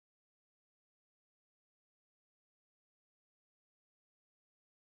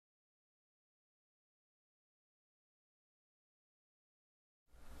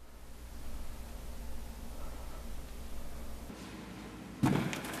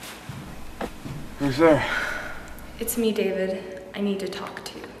Who's there? It's me, David. I need to talk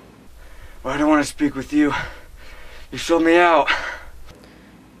to you. Well, I don't want to speak with you. You sold me out.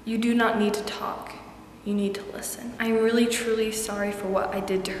 You do not need to talk. You need to listen. I'm really, truly sorry for what I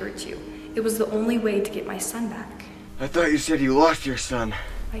did to hurt you. It was the only way to get my son back. I thought you said you lost your son.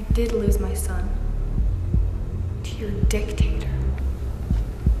 I did lose my son. To your dictator.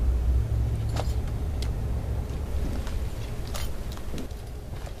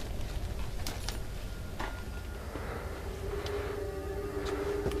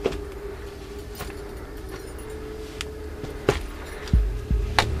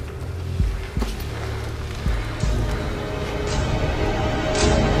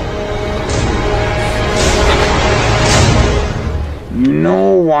 You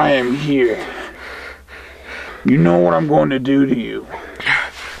know why I'm here. You know what I'm going to do to you.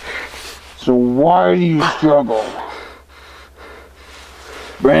 So why do you struggle?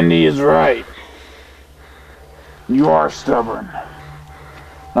 Brandy is right. You are stubborn.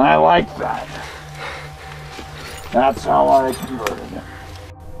 And I like that. That's how I converted him.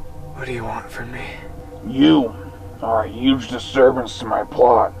 What do you want from me? You are a huge disturbance to my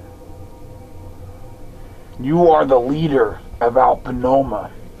plot. You are the leader of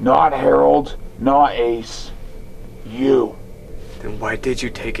Alpinoma. Not Harold, not Ace. You. Then why did you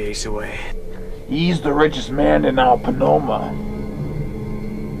take Ace away? He's the richest man in Alpinoma.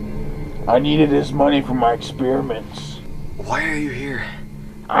 I needed his money for my experiments. Why are you here?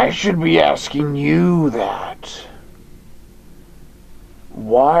 I should be asking you that.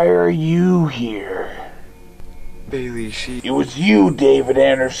 Why are you here? Bailee, It was you, David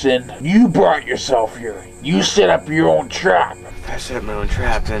Anderson. You brought yourself here. You set up your own trap. If I set up my own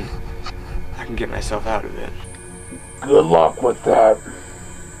trap, then I can get myself out of it. Good luck with that.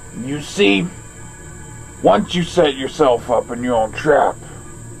 You see, once you set yourself up in your own trap,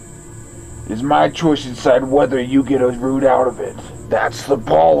 it's my choice to decide whether you get a route out of it. That's the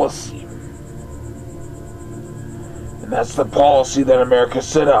policy. And that's the policy that America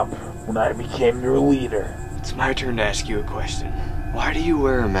set up when I became your leader. It's my turn to ask you a question. Why do you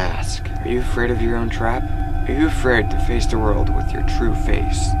wear a mask? Are you afraid of your own trap? Are you afraid to face the world with your true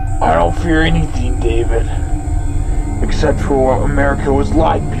face? I don't fear anything, David. Except for what America was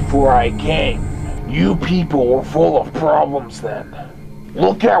like before I came. You people were full of problems then.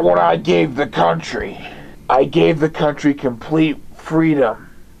 Look at what I gave the country. I gave the country complete freedom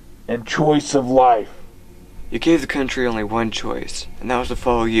and choice of life. You gave the country only one choice, and that was to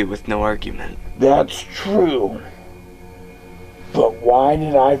follow you with no argument. That's true. But why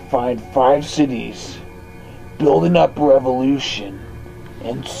did I find 5 cities building up a revolution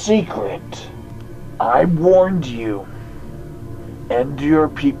in secret? I warned you and your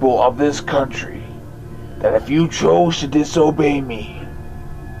people of this country that if you chose to disobey me,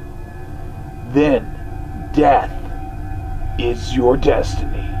 then death is your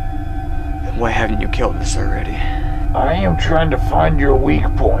destiny. Then why haven't you killed us already? I am trying to find your weak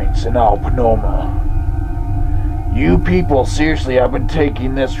points in Alpinoma. You people seriously have been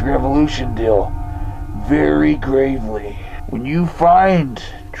taking this revolution deal very gravely. When you find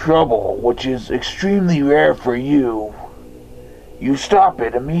trouble, which is extremely rare for you, you stop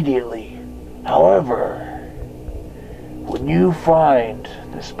it immediately. However, when you find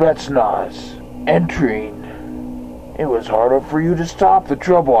the Spetsnaz entering, it was harder for you to stop the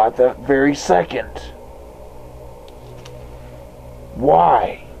trouble at that very second.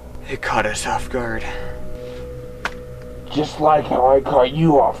 Why? It caught us off guard. Just like how I caught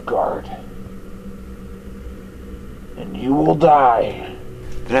you off guard. And you will die.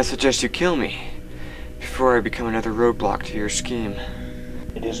 Then I suggest you kill me before I become another roadblock to your scheme.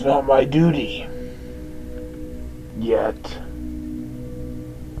 It is not my duty. Yet.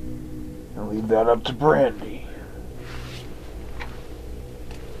 I'll leave that up to Brandy.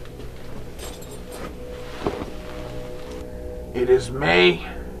 It is May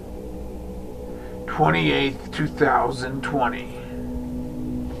 28th, 2020.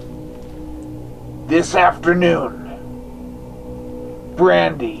 This afternoon,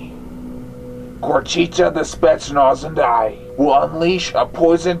 Brandy, Gorchitsa the Spetsnaz and I will unleash a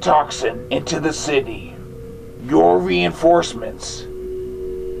poison toxin into the city. Your reinforcements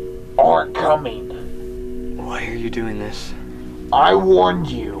aren't coming. Why are you doing this? I warned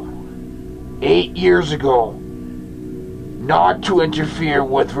you 8 years ago not to interfere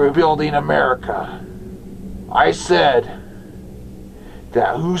with rebuilding America. I said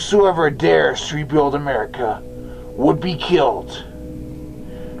that whosoever dares to rebuild America would be killed.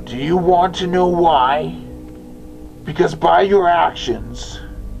 Do you want to know why? Because by your actions,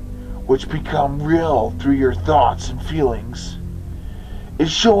 which become real through your thoughts and feelings,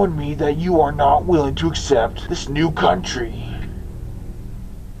 is showing me that you are not willing to accept this new country.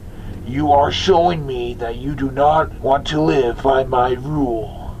 You are showing me that you do not want to live by my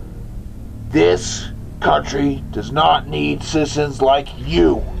rule. This country does not need citizens like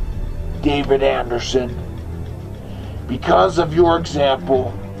you, David Anderson. Because of your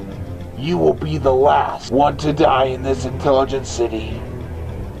example, you will be the last one to die in this intelligent city.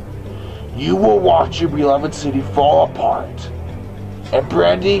 You will watch your beloved city fall apart, and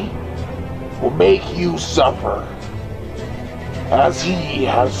Brandy will make you suffer, as he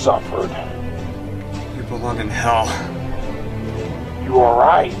has suffered. You belong in hell. You are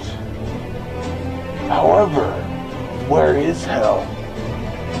right. However, where is hell?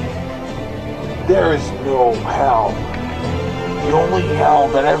 There is no hell. The only hell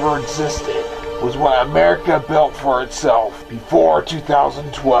that ever existed was what America built for itself before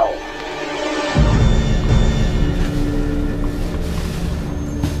 2012.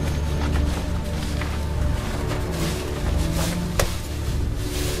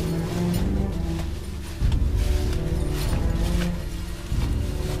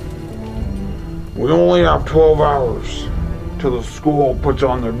 We only have 12 hours till the school puts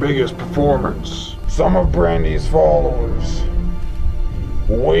on their biggest performance. Some of Brandy's followers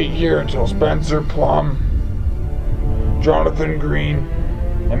will wait here until Spencer Plum, Jonathan Green,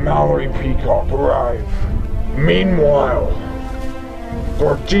 and Mallory Peacock arrive. Meanwhile,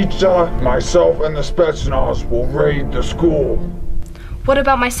 Gorchitsa, myself, and the Spetsnaz will raid the school. What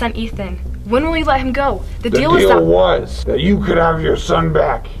about my son Ethan? When will you let him go? The deal was that you could have your son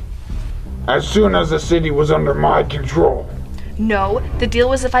back as soon as the city was under my control. No, the deal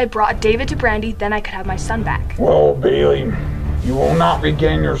was if I brought David to Brandy, then I could have my son back. Well, Bailee, you will not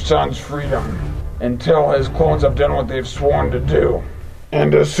regain your son's freedom until his clones have done what they've sworn to do.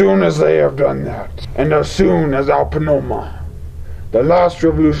 And as soon as they have done that, and as soon as Alpinoma, the last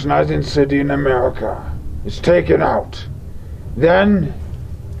revolutionizing city in America, is taken out, then,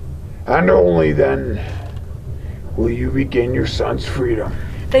 and only then, will you regain your son's freedom.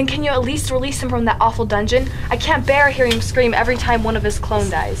 Then can you at least release him from that awful dungeon? I can't bear hearing him scream every time one of his clone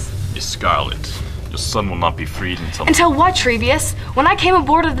dies. Miss Scarlett, your son will not be freed until... Until what, Trevious? When I came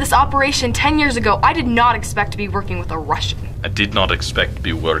aboard of this operation 10 years ago, I did not expect to be working with a Russian. I did not expect to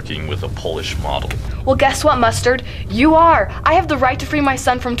be working with a Polish model. Well, guess what, Mustard? You are. I have the right to free my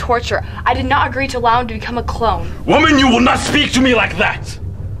son from torture. I did not agree to allow him to become a clone. Woman, you will not speak to me like that!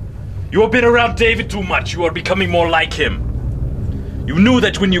 You have been around David too much. You are becoming more like him. You knew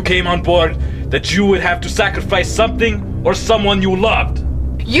that when you came on board that you would have to sacrifice something or someone you loved.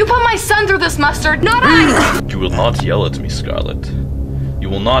 You put my son through this, Mustard, not I! You will not yell at me, Scarlett. You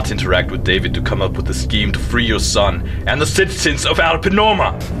will not interact with David to come up with a scheme to free your son and the citizens of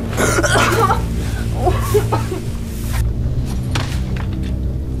Alpinoma.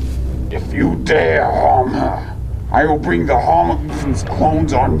 If you dare harm her, I will bring the Harlequin's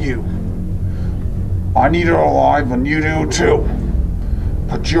clones on you. I need her alive and you do too.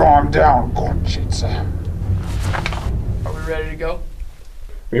 Put your arm down, Gorchitsa. Are we ready to go?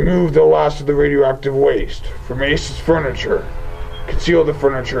 Remove the last of the radioactive waste from Ace's furniture. Conceal the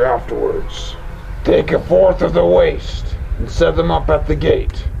furniture afterwards. Take a fourth of the waste and set them up at the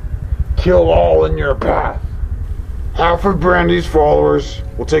gate. Kill all in your path. Half of Brandy's followers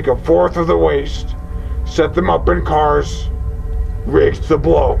will take a fourth of the waste, set them up in cars, rigged to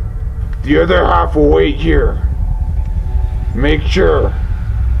blow. The other half will wait here. Make sure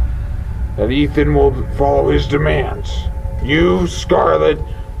that Ethan will follow his demands. You, Scarlett,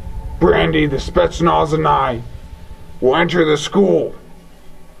 Brandy, the Spetsnaz, and I will enter the school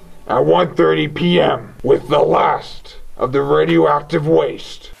at 1:30 p.m. with the last of the radioactive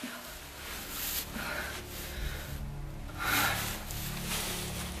waste.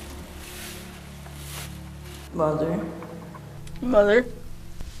 Mother. Mother.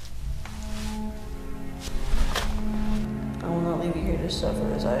 I will not leave you here to suffer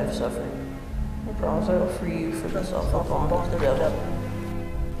as I have suffered. I promise I will free you from the self-help bond of the devil.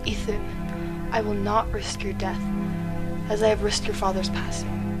 Ethan, I will not risk your death, as I have risked your father's passing.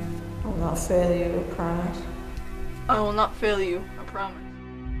 I will not fail you, I promise. I will not fail you, I promise.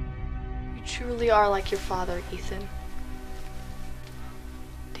 You truly are like your father, Ethan.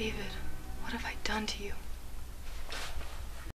 David, what have I done to you?